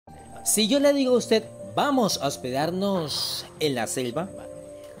Si yo le digo a usted, vamos a hospedarnos en la selva,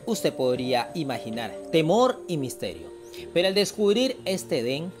 usted podría imaginar temor y misterio. Pero al descubrir este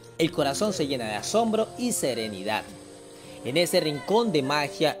Edén, el corazón se llena de asombro y serenidad. En ese rincón de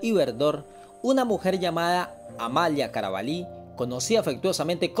magia y verdor, una mujer llamada Amalia Carabalí, conocida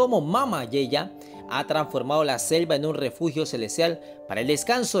afectuosamente como Mama Yeya, ha transformado la selva en un refugio celestial para el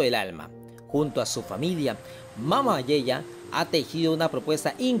descanso del alma. Junto a su familia, Mama Yeya ha tejido una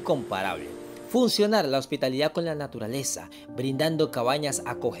propuesta incomparable: funcionar la hospitalidad con la naturaleza, brindando cabañas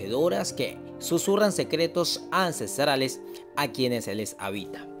acogedoras que susurran secretos ancestrales a quienes se les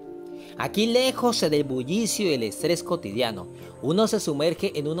habita. Aquí, lejos del bullicio y el estrés cotidiano, uno se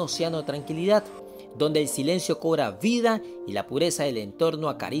sumerge en un océano de tranquilidad, donde el silencio cobra vida y la pureza del entorno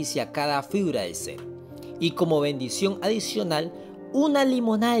acaricia cada fibra del ser. Y como bendición adicional, una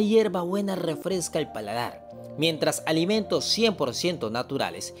limonada de hierbabuena refresca el paladar, mientras alimentos 100%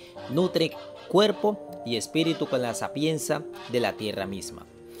 naturales nutren cuerpo y espíritu con la sapiencia de la tierra misma.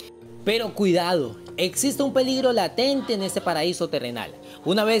 Pero cuidado, existe un peligro latente en este paraíso terrenal.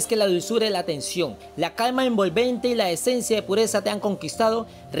 Una vez que la dulzura y la atención, la calma envolvente y la esencia de pureza te han conquistado,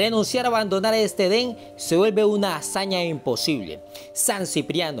 renunciar a abandonar este Edén se vuelve una hazaña imposible. San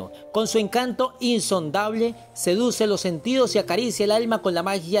Cipriano, con su encanto insondable, seduce los sentidos y acaricia el alma con la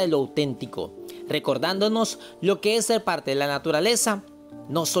magia de lo auténtico, recordándonos lo que es ser parte de la naturaleza,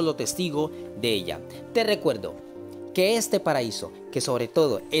 no solo testigo de ella. Te recuerdo que este paraíso, que sobre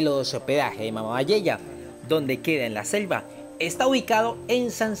todo el hospedaje de Mama Yeya, donde queda en la selva, está ubicado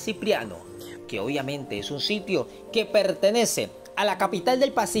en San Cipriano, que obviamente es un sitio que pertenece a la capital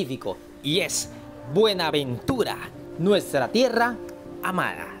del Pacífico y es Buenaventura, nuestra tierra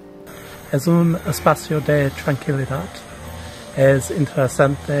amada. Es un espacio de tranquilidad. Es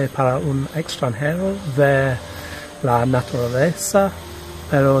interesante para un extranjero ver la naturaleza,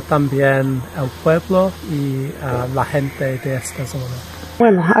 pero también el pueblo y la gente de esta zona.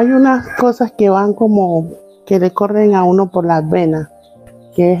 Bueno, hay unas cosas que van como que le corren a uno por las venas,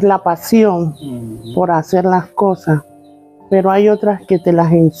 que es la pasión por hacer las cosas, pero hay otras que te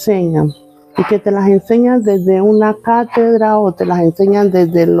las enseñan, y que te las enseñan desde una cátedra o te las enseñan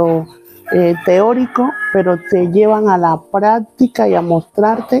desde lo teórico, pero te llevan a la práctica y a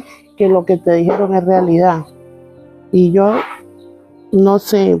mostrarte que lo que te dijeron es realidad. Y yo no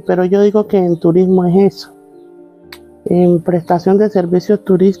sé, pero yo digo que en turismo es eso. En prestación de servicios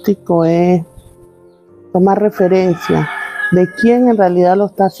turísticos es tomar referencia de quién en realidad lo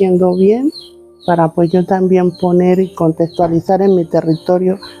está haciendo bien, para pues yo también poner y contextualizar en mi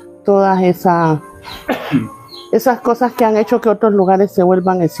territorio todas esas cosas que han hecho que otros lugares se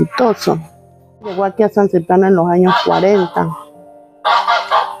vuelvan exitosos. Llegó aquí a San Cipriano en los años 40.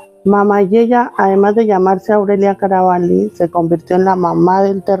 Mama Yeya, además de llamarse Aurelia Carabalí, se convirtió en la mamá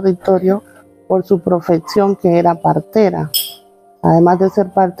del territorio por su profesión, que era partera. Además de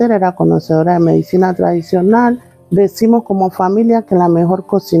ser partera, era conocedora de medicina tradicional. Decimos como familia que la mejor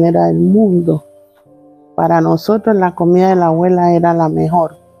cocinera del mundo. Para nosotros la comida de la abuela era la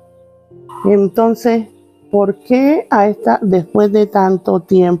mejor. Entonces, ¿por qué después de tanto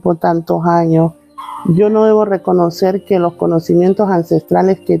tiempo, tantos años, yo no debo reconocer que los conocimientos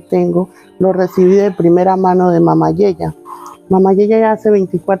ancestrales que tengo los recibí de primera mano de Mama Yeya? Mama Yeya ya hace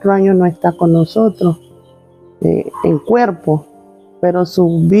 24 años no está con nosotros en cuerpo, pero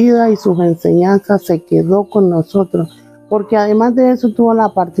su vida y sus enseñanzas se quedó con nosotros, porque además de eso tuvo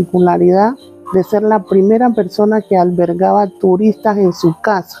la particularidad de ser la primera persona que albergaba turistas en su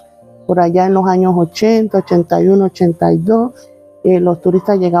casa. Por allá en los años 80, 81, 82, los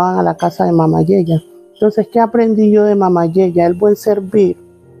turistas llegaban a la casa de Mama Yeya. Entonces, ¿qué aprendí yo de Mama Yeya? El buen servir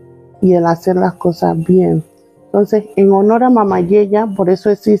y el hacer las cosas bien. Entonces, en honor a Mama Yeya, por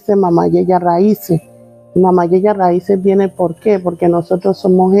eso existe Mama Yeya Raíces. Y Mama Yeya Raíces viene, ¿por qué? Porque nosotros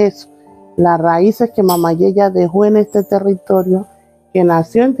somos eso, las raíces que Mama Yeya dejó en este territorio, que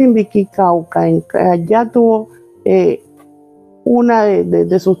nació en Timbiquí, Cauca, allá tuvo una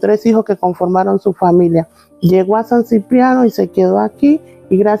de sus 3 hijos que conformaron su familia. Llegó a San Cipriano y se quedó aquí,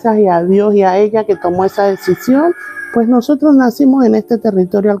 y gracias a Dios y a ella que tomó esa decisión, pues nosotros nacimos en este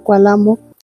territorio al cual amo